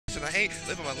and I ain't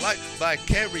living my life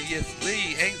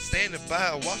vicariously. Ain't standing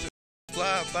by watching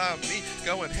fly by me,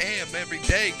 going ham every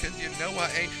day, cause you know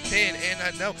I ain't 10, and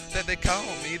I know that they call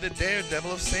me the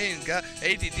daredevil of sin. Got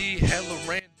ADD, hella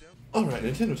random. Alright,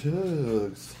 Nintendo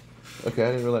Tugs. Okay,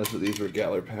 I didn't realize that these were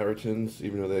Galar Power Tins,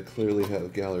 even though they clearly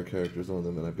have Galar characters on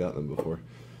them, and I've got them before.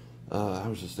 I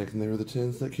was just thinking they were the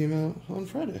tins that came out on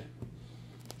Friday.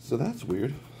 So that's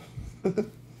weird.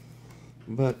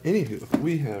 But anywho,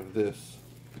 we have this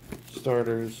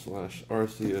starters /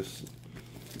 Arceus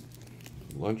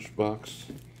Lunchbox.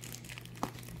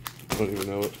 I don't even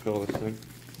know what to call this thing.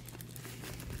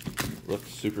 Looked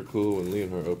super cool when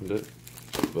Leonhard opened it,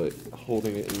 but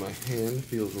holding it in my hand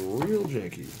feels real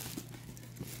janky.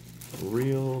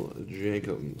 Real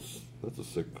jankums. That's a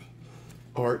sick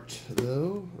art,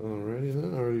 though. Alrighty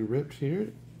then, already ripped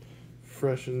here.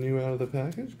 Fresh and new out of the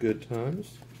package. Good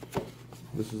times.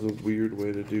 This is a weird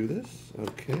way to do this.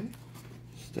 Okay.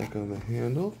 Stuck on the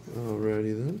handle.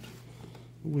 Alrighty then.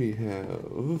 We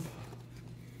have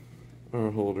our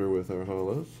holder with our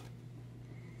holos.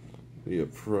 The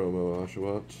promo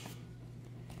Oshawott.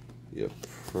 The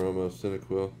promo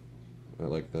Cyndaquil. I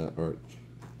like that art.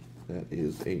 That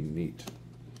is a neat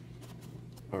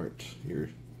art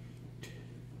here.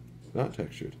 Not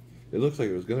textured. It looks like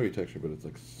it was going to be textured, but it's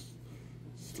like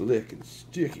slick and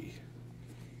sticky.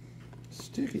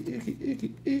 Sticky, icky,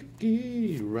 icky,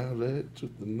 icky. Rowlet to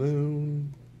the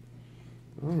moon.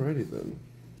 Alrighty then.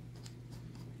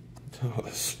 Oh,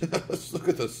 let's look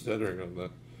at the centering on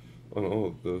that, on all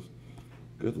of those.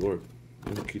 Good lord.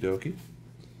 Okie dokie.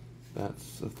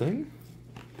 That's a thing.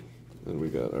 Then we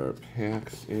got our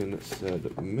packs in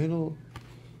said middle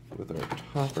with our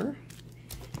topper.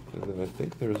 And then I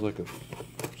think there's like a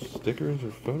stickers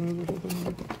or photos or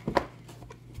something.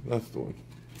 That's the one.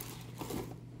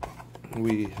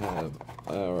 We have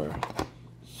our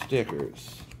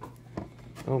stickers.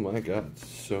 Oh my god,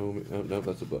 so many. Oh, no,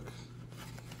 that's a book.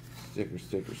 Sticker,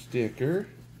 sticker, sticker.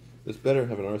 This better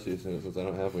have an Arceus in it since I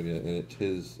don't have one yet, and it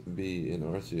tis be an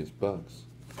Arceus box.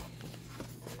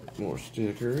 More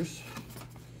stickers.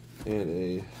 And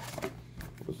a,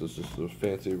 what's this, just a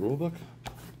fancy rule book?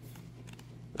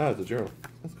 Ah, it's a journal.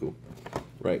 That's cool.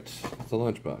 Right, it's a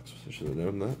lunchbox. I should have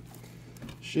known that.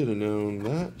 Should have known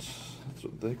that. That's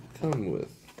what they come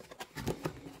with.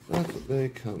 That's what they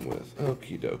come with.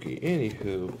 Okie dokie.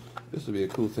 Anywho, this would be a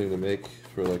cool thing to make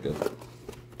for like a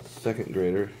second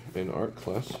grader in art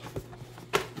class.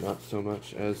 Not so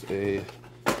much as a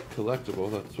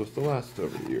collectible that's supposed to last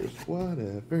over the years.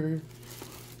 Whatever.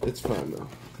 It's fine though,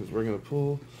 because we're going to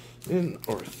pull in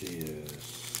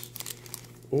Arceus.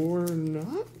 Or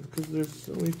not, because there's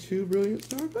only 2 brilliant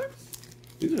star packs.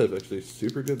 These have actually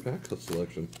super good pack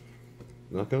selection.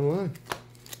 Not gonna lie.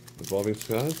 Evolving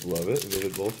Skies, love it.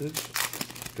 Vivid Voltage,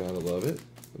 gotta love it.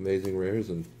 Amazing Rares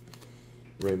and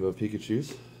Rainbow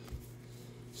Pikachus.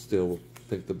 Still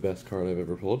think the best card I've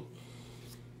ever pulled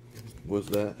was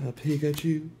that a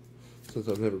Pikachu. Since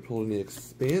I've never pulled any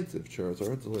expansive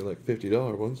Charizards, only like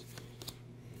 $50 ones.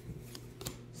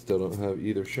 Still don't have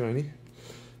either shiny.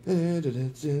 I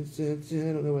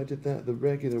don't know why I did that the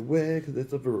regular way, because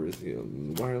it's a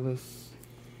Verizon wireless.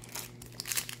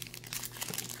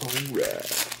 Alright.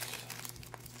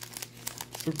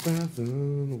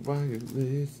 Verizon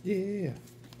wireless, yeah.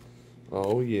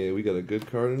 Oh yeah, we got a good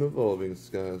card in Evolving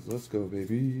Skies. Let's go,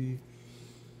 baby.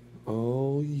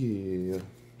 Oh yeah.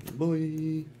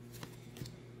 Boy.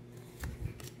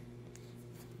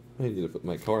 I need to put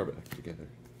my car back together.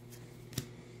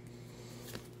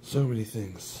 So many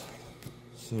things.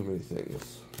 So many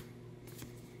things.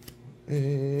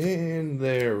 And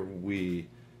there we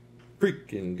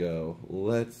freaking go.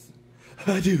 Let's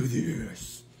do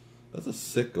this. That's a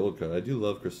sick gold card. I do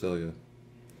love Cresselia.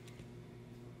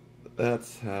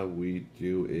 That's how we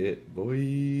do it,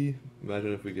 boy.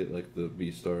 Imagine if we get like the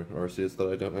V-Star Arceus that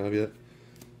I don't have yet.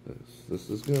 This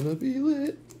is gonna be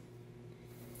lit.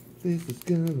 This is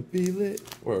gonna be lit.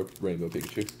 Or Rainbow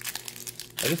Pikachu.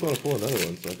 I just want to pull another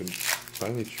one so I can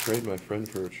finally trade my friend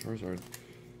for a Charizard.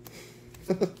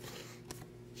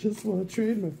 Just want to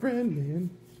trade my friend,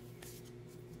 man.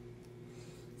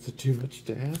 Is it too much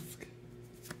to ask?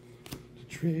 To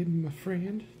trade my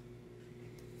friend?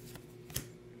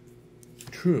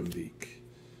 Trumbeak,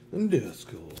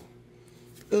 Duskull,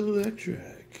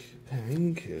 Electric,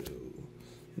 Panko,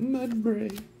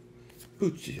 Mudbray,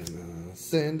 Poochyena,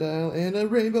 Sandile, and a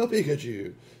Rainbow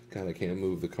Pikachu. Kinda can't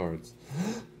move the cards.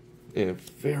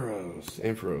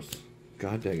 Ampharos.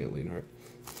 God dang it, Leonhard.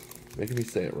 Making me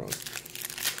say it wrong.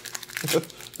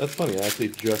 That's funny, I actually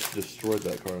just destroyed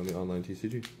that card on the online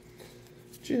TCG.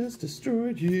 Just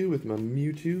destroyed you with my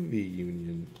Mewtwo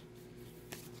V-Union.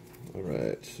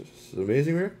 It's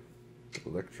amazing rare.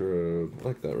 Electro. I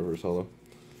like that reverse holo.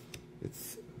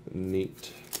 It's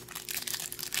neat.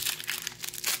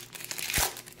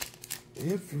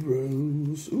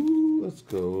 Ampharos. Ooh, let's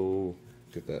go.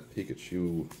 Get that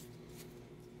Pikachu.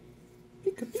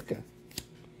 Pika Pika.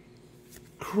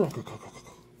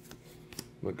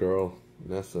 My girl,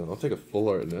 Nessa. I'll take a full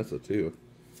art Nessa too.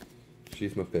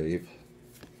 She's my fave.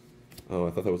 Oh,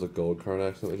 I thought that was a gold card I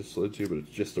accidentally just slid to, but it's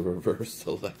just a reverse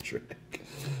electric.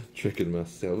 Tricking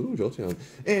myself. Ooh, Jolteon.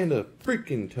 And a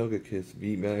freaking Togekiss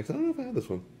VMAX. I don't know if I have this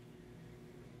one.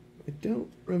 I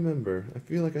don't remember. I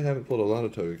feel like I haven't pulled a lot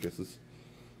of Togekisses.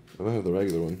 I might have the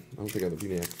regular one. I don't think I have the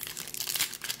VMAX.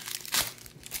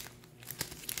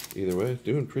 Either way, it's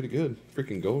doing pretty good.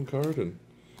 Freaking gold card and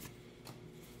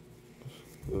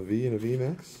a V and a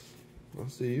VMAX. I'll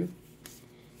see you.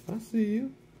 I'll see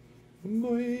you.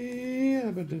 Boy,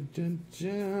 oh,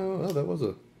 that was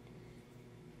a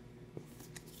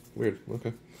weird.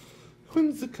 Okay.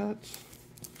 Whimsicott.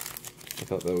 I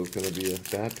thought that was going to be a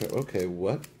bad card. Okay,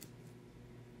 what?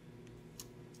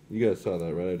 You guys saw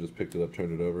that, right? I just picked it up,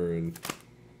 turned it over, and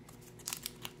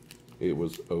it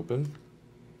was open.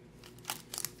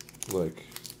 Like,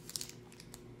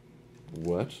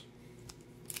 what?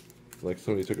 Like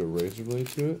somebody took a razor blade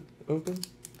to it open?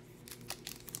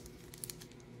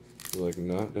 Like,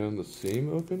 knocked down the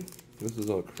seam open? This is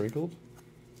all crinkled?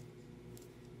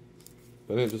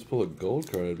 If I didn't just pull a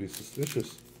gold card, I'd be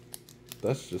suspicious.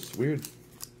 That's just weird.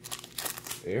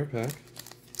 Air pack.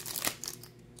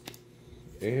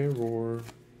 Error.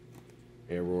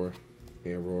 Error.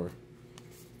 Error.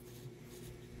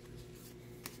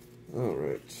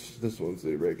 Alright, this one's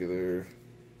a regular.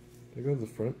 Did I go to the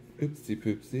front? Oopsie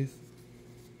poopsies.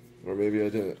 Or maybe I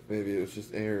didn't. Maybe it was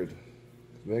just aired.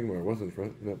 Magmar was in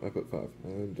front. Nope, I put 5.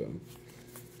 I'm dumb.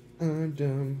 I'm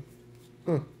dumb.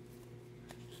 Huh.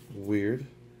 Weird.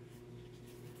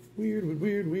 Weird. I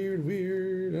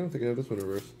don't think I have this one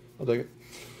reverse. I'll take it.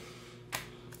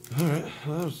 Alright,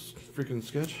 well, that was freaking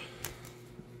sketch.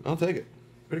 I'll take it.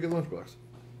 Pretty good lunchbox.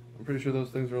 I'm pretty sure those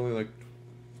things are only like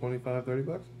 25, 30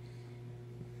 bucks.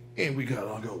 And we got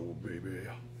our gold, baby.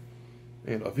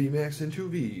 And a VMAX and 2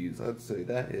 Vs. I'd say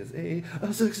that is a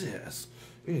success.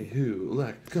 Anywho,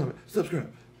 like, comment,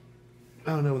 subscribe.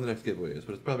 I don't know when the next giveaway is,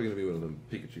 but it's probably going to be one of them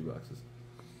Pikachu boxes.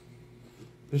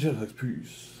 And shout out,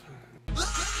 peace.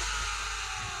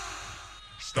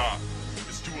 Stop.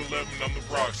 It's 211 on the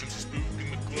rocks. Since he's spook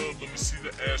in the club, let me see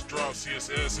the ass drop.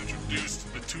 CSS introduced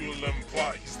to the 211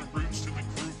 plot. He's the roots to the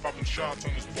group, popping shots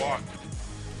on his block.